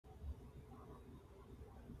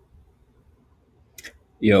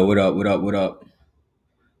Yo, what up? What up? What up?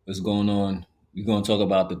 What's going on? We're gonna talk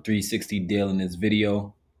about the 360 deal in this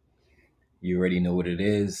video. You already know what it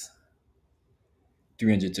is.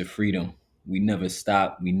 300 to freedom. We never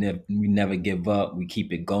stop. We never give up. We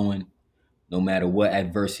keep it going. No matter what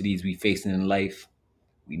adversities we facing in life,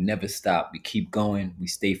 we never stop. We keep going. We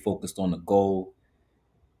stay focused on the goal.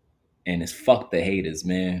 And it's fuck the haters,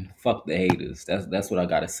 man. Fuck the haters. That's what I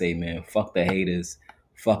gotta say, man. Fuck the haters.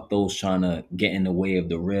 Fuck those trying to get in the way of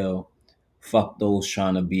the real. Fuck those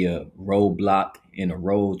trying to be a roadblock in a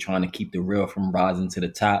road, trying to keep the real from rising to the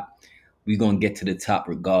top. We gonna get to the top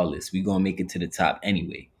regardless. We gonna make it to the top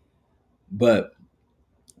anyway. But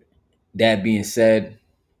that being said,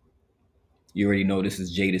 you already know this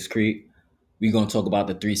is Jay Discreet. We gonna talk about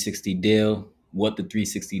the 360 deal, what the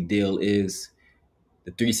 360 deal is.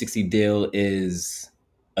 The 360 deal is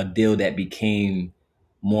a deal that became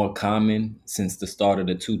more common since the start of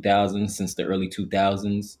the 2000s, since the early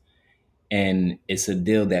 2000s. And it's a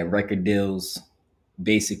deal that record deals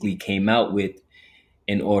basically came out with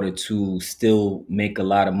in order to still make a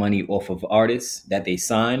lot of money off of artists that they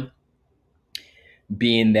sign,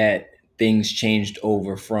 being that things changed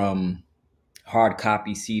over from hard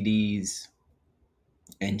copy CDs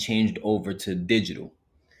and changed over to digital,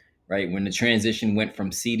 right? When the transition went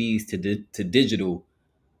from CDs to digital,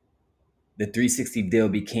 the 360 deal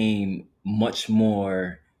became much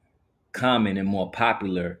more common and more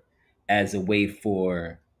popular as a way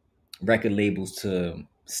for record labels to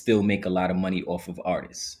still make a lot of money off of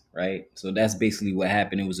artists, right? So that's basically what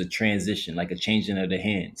happened. It was a transition, like a changing of the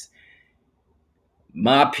hands.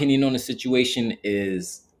 My opinion on the situation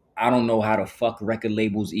is I don't know how the fuck record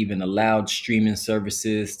labels even allowed streaming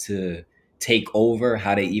services to take over,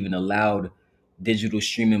 how they even allowed digital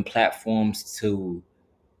streaming platforms to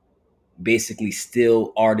basically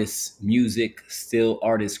steal artists' music, steal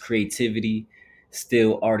artists' creativity,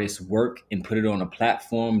 steal artists' work, and put it on a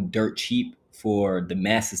platform dirt cheap for the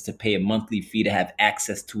masses to pay a monthly fee to have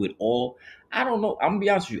access to it all. I don't know. I'm gonna be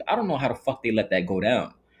honest with you. I don't know how the fuck they let that go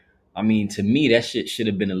down. I mean, to me, that shit should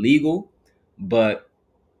have been illegal, but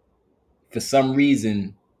for some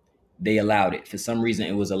reason, they allowed it. For some reason,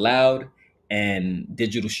 it was allowed, and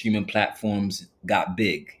digital streaming platforms got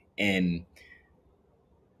big. And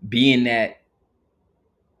being that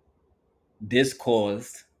this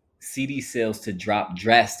caused CD sales to drop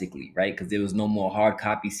drastically, right? Because there was no more hard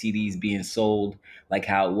copy CDs being sold like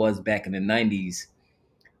how it was back in the 90s.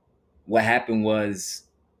 What happened was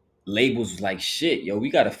labels was like, shit, yo, we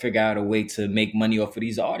got to figure out a way to make money off of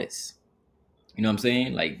these artists. You know what I'm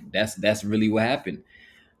saying? Like that's really what happened.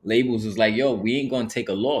 Labels was like, yo, we ain't gonna take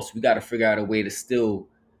a loss. We got to figure out a way to still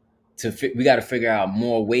we got to figure out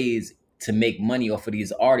more ways to make money off of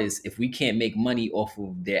these artists. If we can't make money off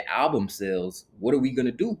of their album sales, what are we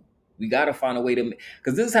gonna do? We got to find a way to,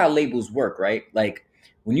 because this is how labels work, right? Like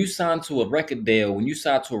when you sign to a record deal, when you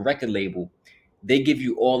sign to a record label, they give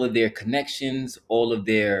you all of their connections, all of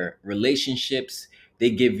their relationships.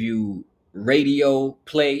 They give you radio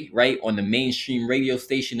play, right, on the mainstream radio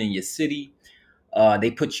station in your city.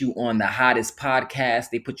 They put you on the hottest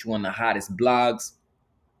podcast. They put you on the hottest blogs.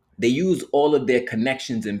 They use all of their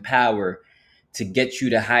connections and power to get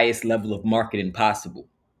you the highest level of marketing possible.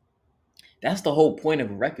 That's the whole point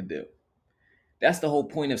of a record deal. That's the whole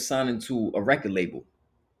point of signing to a record label.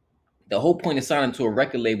 The whole point of signing to a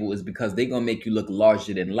record label is because they're going to make you look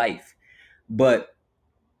larger than life. But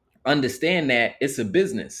understand that it's a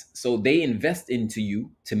business. So they invest into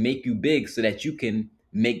you to make you big so that you can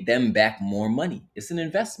make them back more money. It's an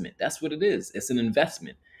investment. That's what it is. It's an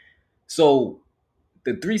investment. So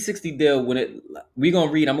the 360 deal, when it we're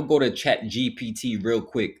gonna read, I'm gonna go to Chat GPT real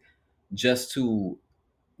quick just to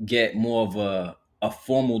get more of a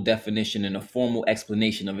formal definition and a formal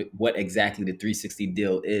explanation of it, what exactly the 360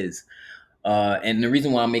 deal is. And the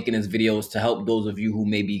reason why I'm making this video is to help those of you who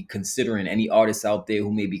may be considering, any artists out there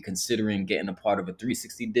who may be considering getting a part of a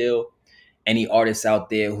 360 deal, any artists out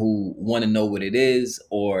there who want to know what it is,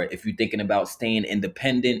 or if you're thinking about staying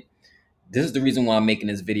independent. This is the reason why I'm making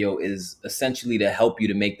this video, is essentially to help you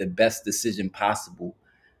to make the best decision possible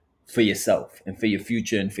for yourself and for your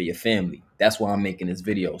future and for your family. That's why I'm making this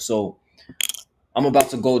video. So I'm about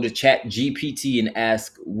to go to Chat GPT and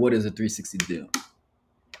ask, what is a 360 deal?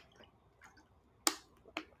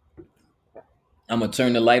 I'm gonna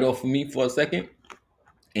turn the light off of me for a second,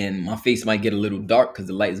 and my face might get a little dark because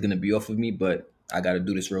the light is gonna be off of me, but I gotta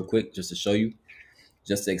do this real quick just to show you,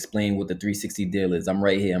 just to explain what the 360 deal is. I'm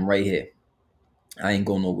right here. I'm right here. I ain't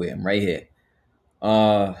going nowhere. I'm right here.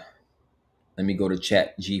 Let me go to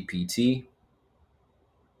Chat GPT.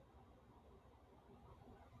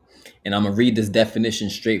 And I'm gonna read this definition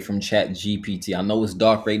straight from Chat GPT. I know it's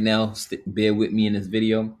dark right now. Bear with me in this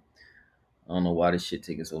video. I don't know why this shit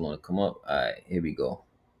taking so long to come up. All right, here we go.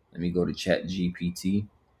 Let me go to Chat GPT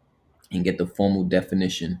and get the formal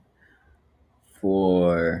definition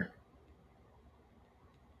for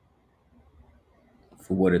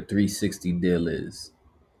what a 360 deal is.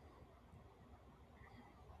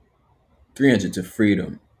 300 to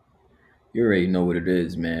freedom. You already know what it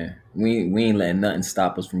is, man. We ain't letting nothing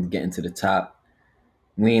stop us from getting to the top.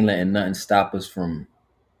 We ain't letting nothing stop us from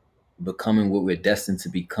becoming what we're destined to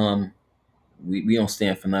become. We don't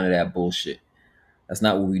stand for none of that bullshit. That's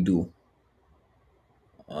not what we do.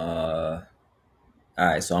 All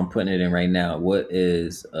right, so I'm putting it in right now. What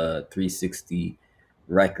is a 360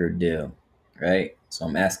 record deal? Right? So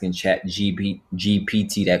I'm asking Chat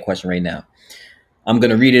GPT that question right now. I'm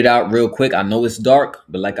going to read it out real quick. I know it's dark,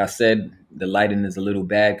 but like I said, the lighting is a little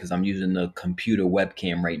bad because I'm using the computer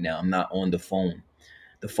webcam right now. I'm not on the phone.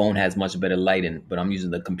 The phone has much better lighting, but I'm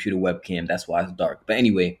using the computer webcam. That's why it's dark. But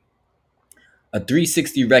anyway, a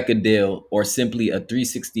 360 record deal, or simply a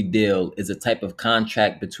 360 deal, is a type of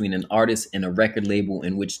contract between an artist and a record label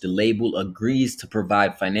in which the label agrees to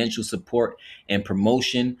provide financial support and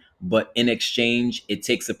promotion, but in exchange, it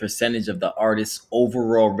takes a percentage of the artist's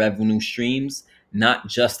overall revenue streams, not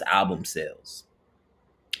just album sales.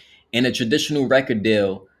 In a traditional record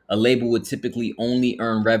deal, a label would typically only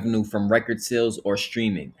earn revenue from record sales or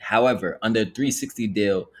streaming. However, under a 360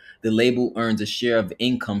 deal, the label earns a share of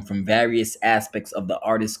income from various aspects of the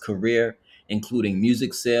artist's career, including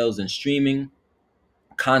music sales and streaming,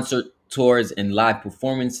 concert tours and live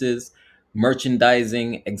performances,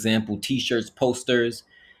 merchandising, example t-shirts, posters,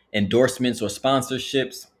 endorsements or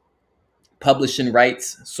sponsorships, publishing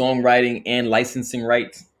rights, songwriting and licensing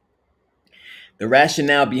rights. The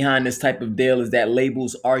rationale behind this type of deal is that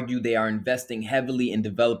labels argue they are investing heavily in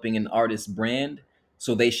developing an artist's brand,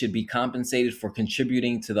 so they should be compensated for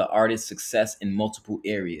contributing to the artist's success in multiple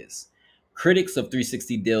areas. Critics of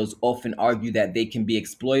 360 deals often argue that they can be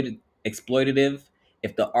exploitative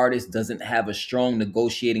if the artist doesn't have a strong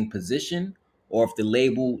negotiating position or if the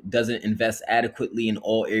label doesn't invest adequately in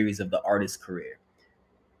all areas of the artist's career.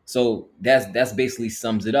 So that's basically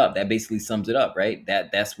sums it up. That basically sums it up, right?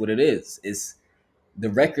 That's what it is. It's the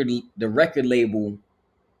record label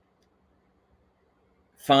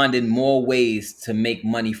finding more ways to make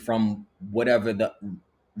money from whatever the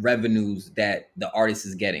revenues that the artist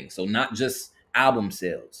is getting. So not just album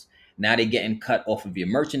sales. Now they're getting cut off of your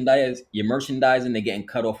merchandising, they're getting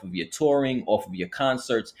cut off of your touring, off of your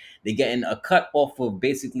concerts. They're getting a cut off of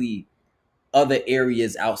basically other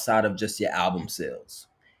areas outside of just your album sales,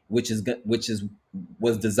 which is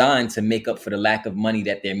was designed to make up for the lack of money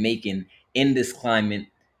that they're making in this climate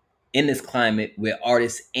where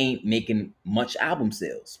artists ain't making much album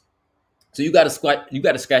sales. So you got to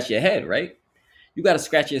scratch your head, right? You got to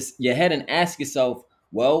scratch your head and ask yourself,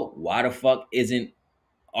 well, why the fuck isn't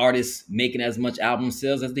artists making as much album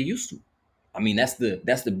sales as they used to? I mean, that's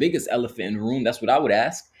the biggest elephant in the room. That's what I would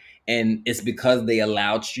ask. And it's because they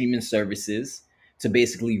allowed streaming services to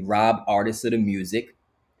basically rob artists of the music,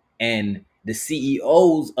 and the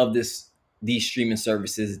CEOs of these streaming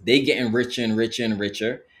services, they getting richer and richer and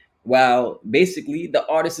richer, while basically the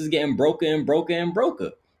artist is getting broker and broker and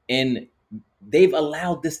broker. And they've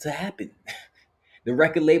allowed this to happen. The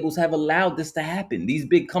record labels have allowed this to happen. These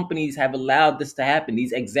big companies have allowed this to happen.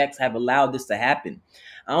 These execs have allowed this to happen.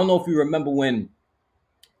 I don't know if you remember when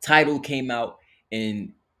Tidal came out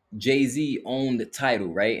and Jay-Z owned the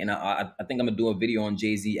Tidal, right? And I think I'm gonna do a video on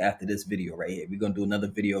Jay-Z after this video right here. We're gonna do another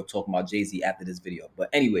video talking about Jay-Z after this video. But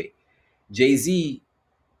anyway, Jay-Z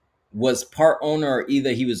was part owner, or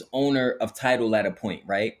either he was owner of Tidal at a point,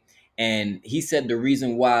 right? And he said the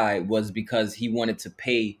reason why was because he wanted to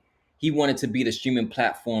be the streaming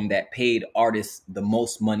platform that paid artists the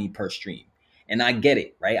most money per stream. And I get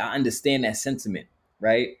it, right? I understand that sentiment,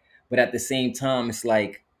 right? But at the same time, it's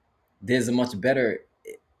like there's a much better,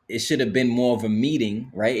 it should have been more of a meeting,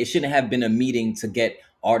 right? It shouldn't have been a meeting to get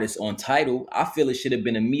artists on Tidal. I feel it should have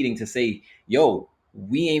been a meeting to say, yo,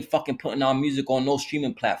 we ain't fucking putting our music on no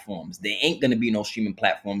streaming platforms. There ain't gonna be no streaming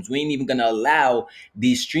platforms. We ain't even gonna allow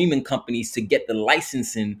these streaming companies to get the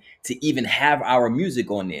licensing to even have our music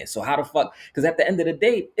on there. So how the fuck? Because at the end of the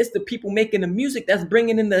day, it's the people making the music that's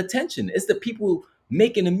bringing in the attention. It's the people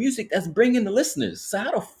making the music that's bringing the listeners. So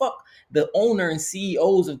how the fuck the owner and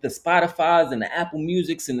CEOs of the Spotify's and the Apple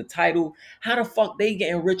Musics and the Tidal, how the fuck they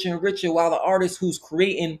getting richer and richer while the artist who's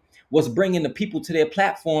creating what's bringing the people to their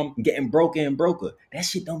platform getting broker and broker? That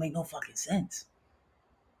shit don't make no fucking sense.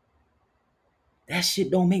 That shit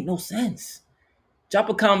don't make no sense. Drop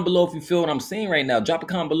a comment below if you feel what I'm saying right now. Drop a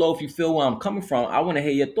comment below if you feel where I'm coming from. I want to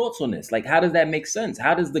hear your thoughts on this. Like, how does that make sense?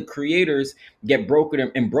 How does the creators get brokered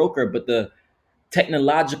and broker, but the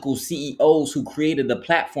technological CEOs who created the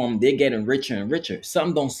platform, they're getting richer and richer?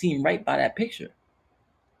 Something don't seem right by that picture.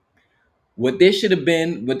 What there should have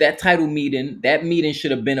been with that title meeting, that meeting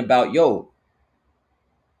should have been about, yo,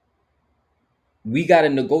 we got to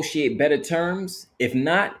negotiate better terms. If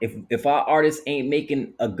not, if our artists ain't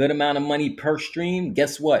making a good amount of money per stream,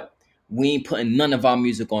 guess what? We ain't putting none of our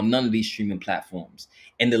music on none of these streaming platforms.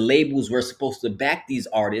 And the labels were supposed to back these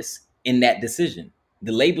artists in that decision.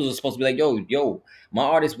 The labels are supposed to be like, yo, my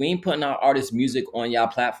artists, we ain't putting our artists' music on y'all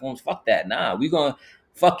platforms. Fuck that. Nah,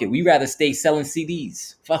 fuck it. We rather stay selling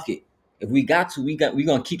CDs. Fuck it. If we got to, we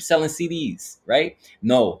gonna keep selling CDs, right?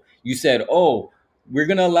 No, you said, oh, we're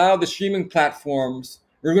gonna allow the streaming platforms.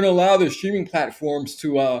 We're gonna allow the streaming platforms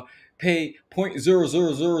to pay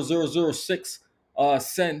 0.00006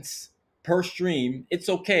 cents per stream. It's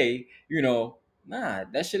okay, Nah,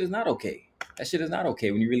 that shit is not okay. That shit is not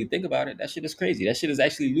okay when you really think about it. That shit is crazy. That shit is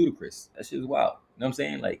actually ludicrous. That shit is wild. You know what I'm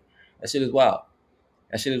saying? Like, that shit is wild.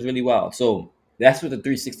 That shit is really wild. So that's what the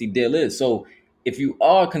 360 deal is. So if you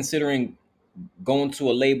are considering going to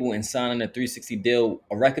a label and signing a 360 deal,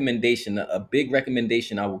 a recommendation, a big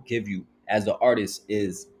recommendation I will give you as an artist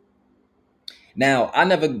is, now, I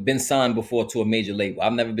never been signed before to a major label.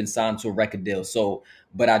 I've never been signed to a record deal. So,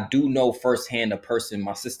 but I do know firsthand a person.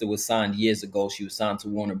 My sister was signed years ago. She was signed to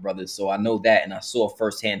Warner Brothers. So I know that, and I saw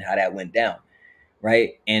firsthand how that went down,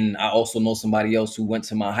 right? And I also know somebody else who went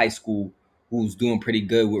to my high school who's doing pretty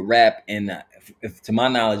good with rap. And if to my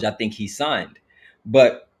knowledge, I think he signed.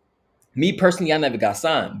 But me personally, I never got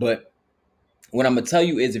signed. But what I'm gonna tell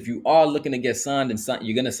you is, if you are looking to get signed and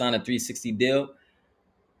you're gonna sign a 360 deal,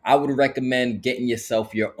 I would recommend getting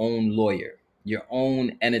yourself your own lawyer, your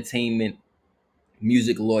own entertainment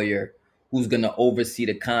music lawyer, who's gonna oversee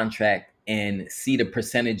the contract and see the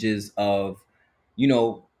percentages of,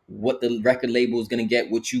 what the record label is gonna get,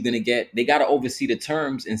 what you're gonna get. They gotta oversee the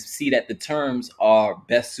terms and see that the terms are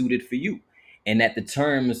best suited for you, and that the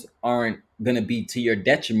terms aren't gonna be to your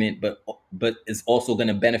detriment, but it's also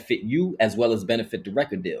gonna benefit you as well as benefit the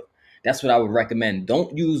record deal. That's what I would recommend.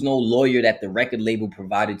 Don't use no lawyer that the record label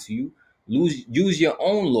provided to you. Use your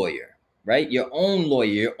own lawyer, right? Your own lawyer,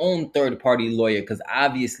 your own third party lawyer, because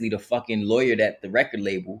obviously the fucking lawyer that the record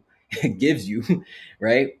label gives you,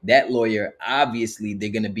 right? That lawyer, obviously, they're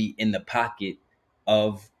going to be in the pocket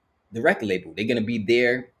of the record label. They're going to be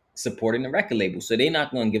there supporting the record label. So they're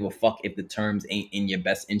not going to give a fuck if the terms ain't in your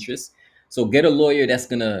best interest. So get a lawyer that's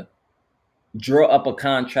going to draw up a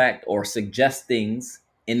contract or suggest things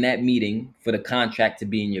in that meeting for the contract to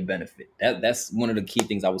be in your benefit. That's one of the key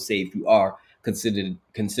things I would say if you are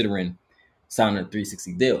considering signing a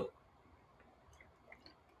 360 deal.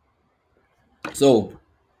 So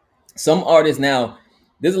some artists now,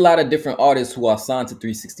 there's a lot of different artists who are signed to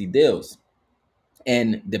 360 deals.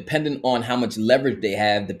 And depending on how much leverage they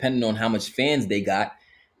have, depending on how much fans they got,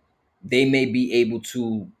 they may be able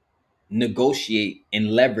to negotiate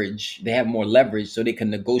and leverage. They have more leverage, so they can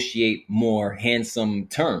negotiate more handsome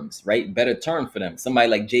terms, right? Better terms for them. Somebody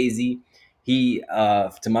like Jay-Z, he,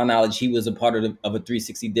 to my knowledge, he was a part of a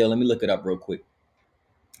 360 deal. Let me look it up real quick.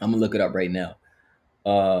 I'm gonna look it up right now.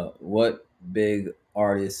 What big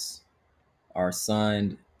artists are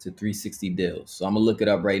signed to 360 deals? So I'm gonna look it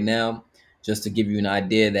up right now just to give you an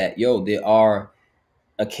idea that, there are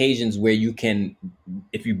occasions where you can,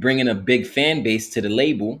 if you bring in a big fan base to the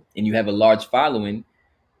label and you have a large following,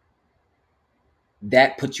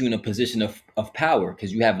 that puts you in a position of power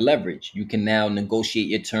because you have leverage. You can now negotiate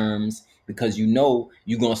your terms because you're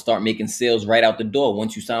going to start making sales right out the door.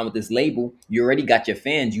 Once you sign with this label, you already got your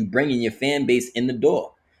fans. You bring in your fan base in the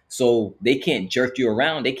door. So they can't jerk you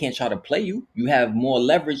around. They can't try to play you. You have more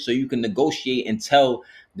leverage, so you can negotiate and tell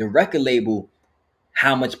the record label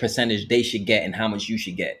how much percentage they should get and how much you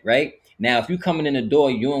should get, right? Now, if you coming in the door,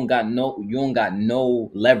 you don't got no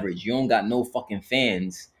leverage. You don't got no fucking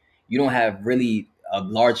fans. You don't have really a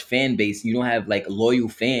large fan base. You don't have like loyal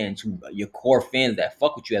fans, your core fans that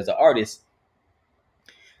fuck with you as an artist.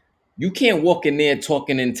 You can't walk in there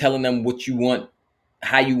talking and telling them what you want,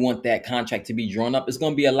 how you want that contract to be drawn up. It's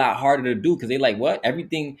gonna be a lot harder to do because they like, what?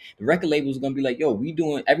 Everything, the record label is gonna be like, yo,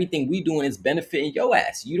 everything we doing is benefiting your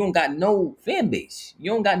ass. You don't got no fan base. You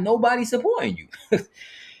don't got nobody supporting you.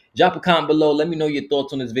 Drop a comment below. Let me know your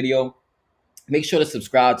thoughts on this video. Make sure to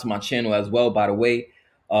subscribe to my channel as well, by the way.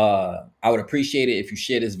 I would appreciate it if you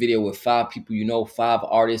share this video with 5 people you know, 5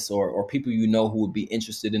 artists or people you know who would be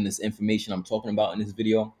interested in this information I'm talking about in this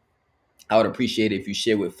video. I would appreciate it if you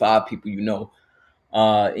share with 5 people you know.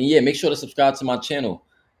 And yeah, make sure to subscribe to my channel.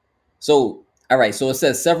 So, all right. So it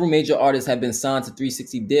says several major artists have been signed to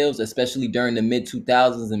 360 deals, especially during the mid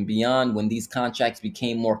 2000s and beyond, when these contracts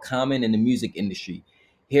became more common in the music industry.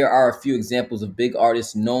 Here are a few examples of big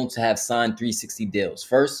artists known to have signed 360 deals.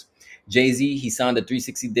 First, Jay-Z. He signed a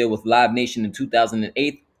 360 deal with Live Nation in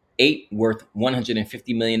 2008, worth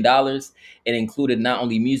 $150 million. It included not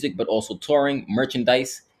only music, but also touring,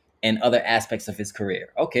 merchandise, and other aspects of his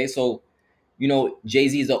career. Okay, so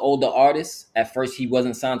Jay-Z is an older artist. At first, he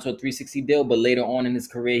wasn't signed to a 360 deal, but later on in his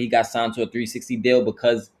career, he got signed to a 360 deal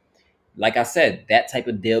because, like I said, that type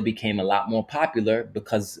of deal became a lot more popular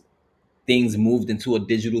because things moved into a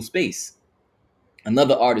digital space.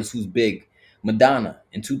 Another artist who's big, Madonna.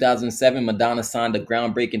 In 2007, Madonna signed a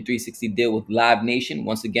groundbreaking 360 deal with Live Nation.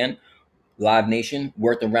 Once again, Live Nation,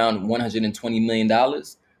 worth around $120 million.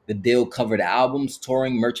 The deal covered albums,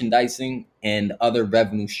 touring, merchandising, and other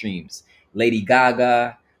revenue streams. Lady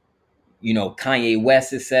Gaga, Kanye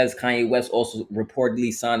West, it says Kanye West also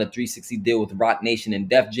reportedly signed a 360 deal with Rock Nation and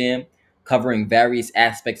Def Jam, covering various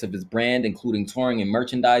aspects of his brand, including touring and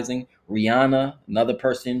merchandising. Rihanna, another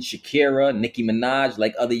person, Shakira, Nicki Minaj,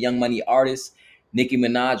 like other Young Money artists. Nicki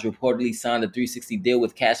Minaj reportedly signed a 360 deal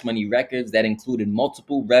with Cash Money Records that included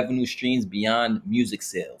multiple revenue streams beyond music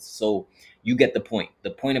sales. So you get the point.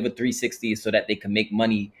 The point of a 360 is so that they can make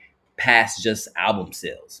money past just album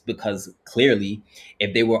sales, because clearly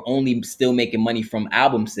if they were only still making money from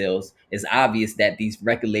album sales, it's obvious that these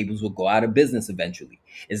record labels will go out of business eventually.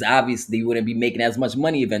 It's obvious they wouldn't be making as much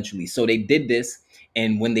money eventually. So they did this.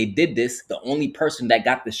 And when they did this, the only person that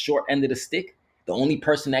got the short end of the stick, the only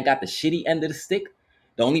person that got the shitty end of the stick,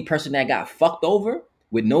 the only person that got fucked over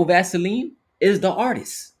with no Vaseline is the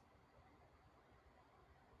artist.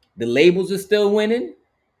 The labels are still winning.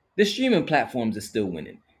 The streaming platforms are still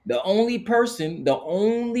winning. The only person, the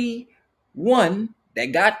only one that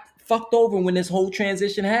got fucked over when this whole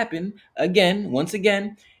transition happened, once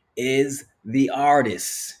again, is the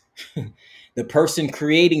artist. The person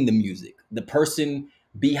creating the music, the person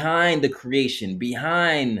behind the creation,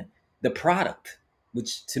 behind the product,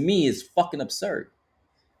 which to me is fucking absurd.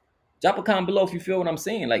 Drop a comment below if you feel what I'm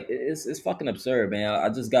saying. Like, it's fucking absurd, man. I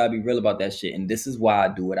just gotta be real about that shit. And this is why I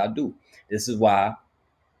do what I do. This is why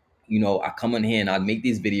I come in here and I make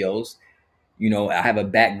these videos. I have a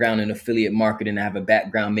background in affiliate marketing. I have a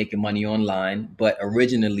background making money online. But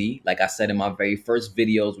originally, like I said in my very first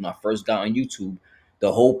videos when I first got on YouTube,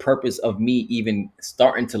 the whole purpose of me even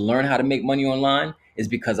starting to learn how to make money online is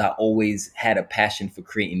because I always had a passion for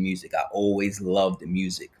creating music. I always loved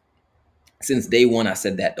music. Since day one, I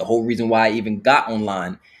said that. The whole reason why I even got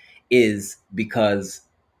online is because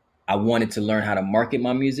I wanted to learn how to market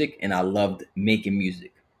my music and I loved making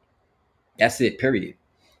music. That's it, period.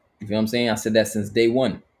 You feel what I'm saying? I said that since day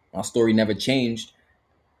one. My story never changed.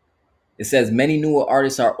 It says many newer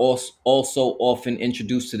artists are also often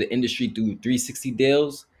introduced to the industry through 360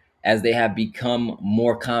 deals, as they have become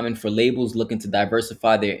more common for labels looking to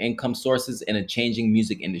diversify their income sources in a changing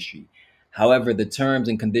music industry. However, the terms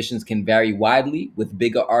and conditions can vary widely, with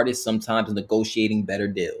bigger artists sometimes negotiating better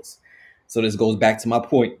deals. So this goes back to my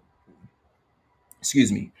point.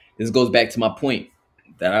 Excuse me. This goes back to my point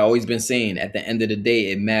that I always been saying. At the end of the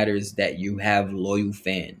day, it matters that you have loyal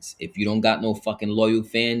fans. If you don't got no fucking loyal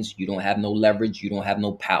fans, you don't have no leverage, you don't have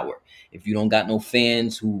no power. If you don't got no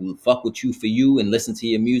fans who fuck with you for you and listen to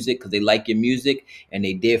your music because they like your music and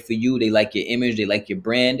they there for you, they like your image, they like your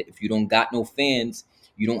brand. If you don't got no fans,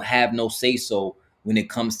 you don't have no say so when it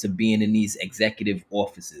comes to being in these executive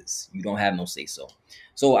offices. You don't have no say so.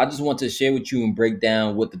 So I just want to share with you and break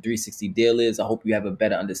down what the 360 deal is. I hope you have a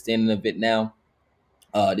better understanding of it now.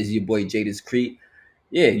 This is your boy Jadis Crete.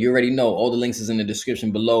 Yeah, you already know. All the links is in the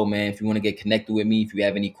description below, man. If you want to get connected with me, if you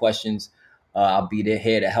have any questions, I'll be there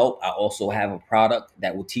here to help. I also have a product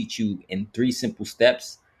that will teach you in 3 simple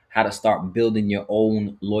steps how to start building your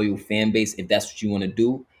own loyal fan base if that's what you want to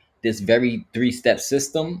do. This very 3-step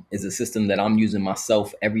system is a system that I'm using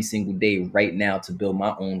myself every single day right now to build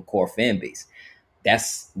my own core fan base.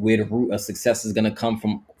 That's where the root of success is going to come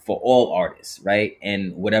from for all artists, right?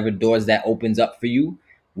 And whatever doors that opens up for you,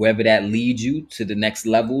 wherever that leads you to the next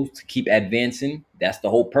level to keep advancing, that's the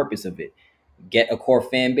whole purpose of it. Get a core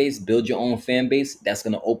fan base, build your own fan base. That's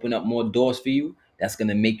going to open up more doors for you. That's going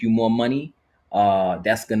to make you more money.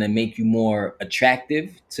 That's going to make you more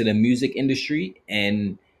attractive to the music industry.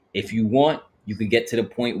 And if you want, you can get to the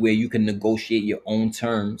point where you can negotiate your own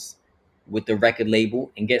terms with the record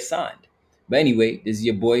label and get signed. But anyway, this is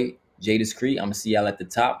your boy, Jadis Crete. I'm going to see y'all at the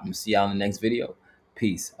top. I'm going to see y'all in the next video.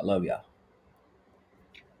 Peace. I love y'all.